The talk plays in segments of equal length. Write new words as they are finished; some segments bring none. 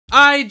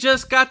I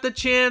just got the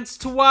chance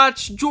to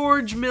watch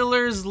George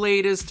Miller's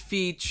latest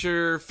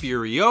feature,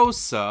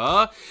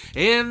 Furiosa,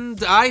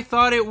 and I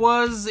thought it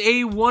was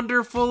a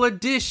wonderful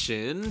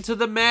addition to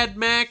the Mad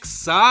Max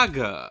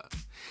saga.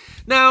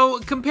 Now,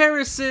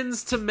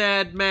 comparisons to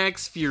Mad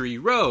Max Fury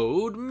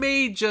Road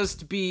may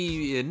just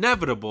be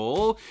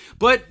inevitable,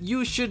 but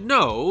you should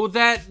know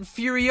that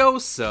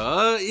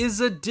Furiosa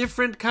is a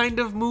different kind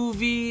of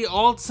movie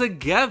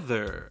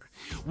altogether.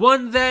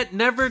 One that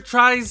never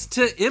tries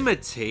to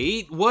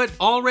imitate what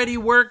already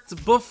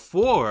worked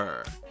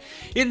before.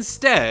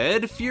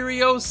 Instead,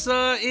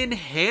 Furiosa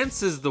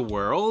enhances the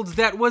world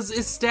that was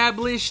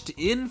established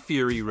in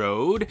Fury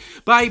Road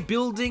by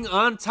building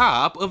on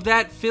top of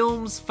that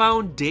film's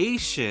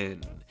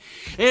foundation.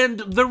 And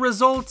the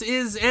result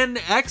is an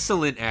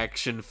excellent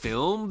action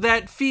film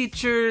that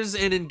features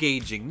an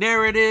engaging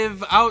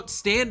narrative,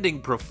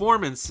 outstanding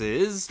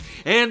performances,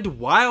 and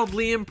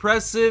wildly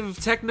impressive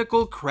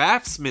technical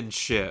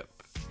craftsmanship.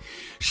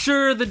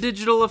 Sure, the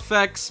digital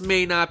effects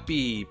may not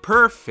be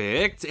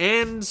perfect,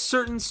 and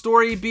certain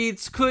story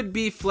beats could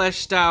be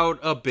fleshed out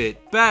a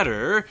bit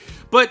better,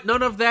 but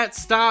none of that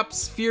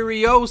stops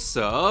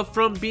Furiosa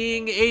from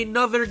being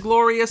another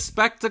glorious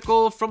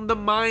spectacle from the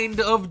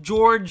mind of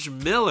George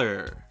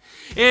Miller.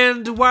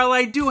 And while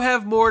I do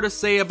have more to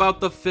say about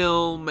the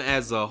film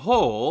as a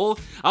whole,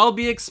 I'll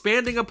be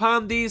expanding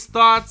upon these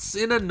thoughts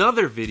in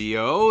another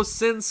video,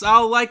 since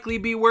I'll likely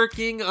be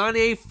working on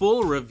a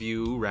full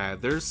review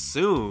rather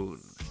soon.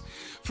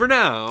 For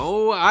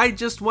now, I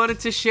just wanted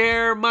to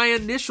share my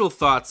initial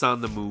thoughts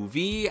on the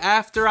movie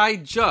after I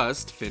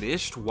just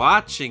finished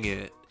watching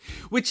it.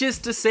 Which is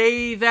to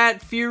say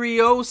that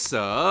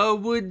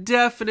Furiosa would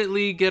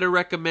definitely get a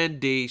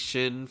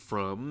recommendation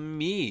from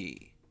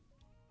me.